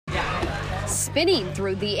spinning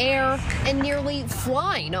through the air and nearly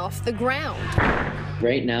flying off the ground.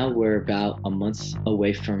 Right now, we're about a month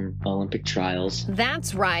away from Olympic trials.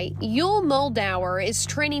 That's right. Yul Moldauer is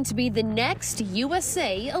training to be the next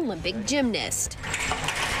USA Olympic gymnast.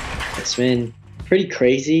 It's been pretty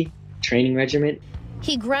crazy training regimen.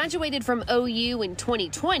 He graduated from OU in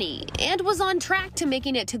 2020 and was on track to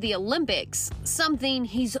making it to the Olympics, something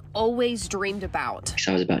he's always dreamed about.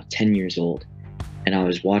 I was about 10 years old, and I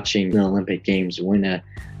was watching the Olympic Games win a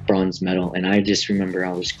bronze medal, and I just remember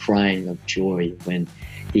I was crying of joy when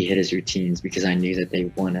he hit his routines because I knew that they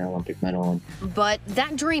won an Olympic medal. But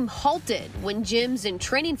that dream halted when gyms and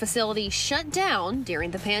training facilities shut down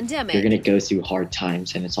during the pandemic. You're going to go through hard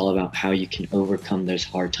times, and it's all about how you can overcome those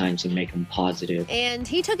hard times and make them positive. And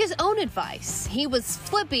he took his own advice. He was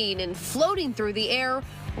flipping and floating through the air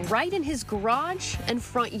right in his garage and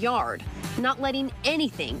front yard, not letting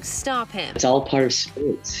anything stop him. It's all part of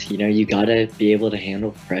sports. You know, you got to be able to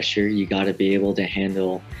handle pressure. You got to be able to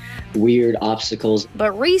handle weird obstacles.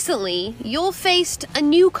 But recently, Yul faced a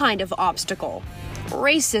new kind of obstacle: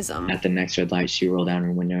 racism. At the next red light, she rolled down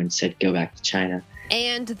her window and said, "Go back to China."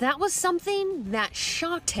 And that was something that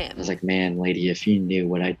shocked him. I was like, man, lady, if you knew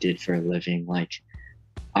what I did for a living, like,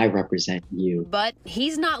 I represent you. But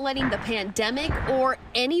he's not letting the pandemic or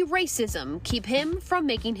any racism keep him from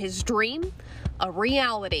making his dream a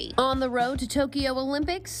reality. On the road to Tokyo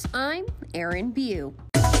Olympics, I'm Erin Bew.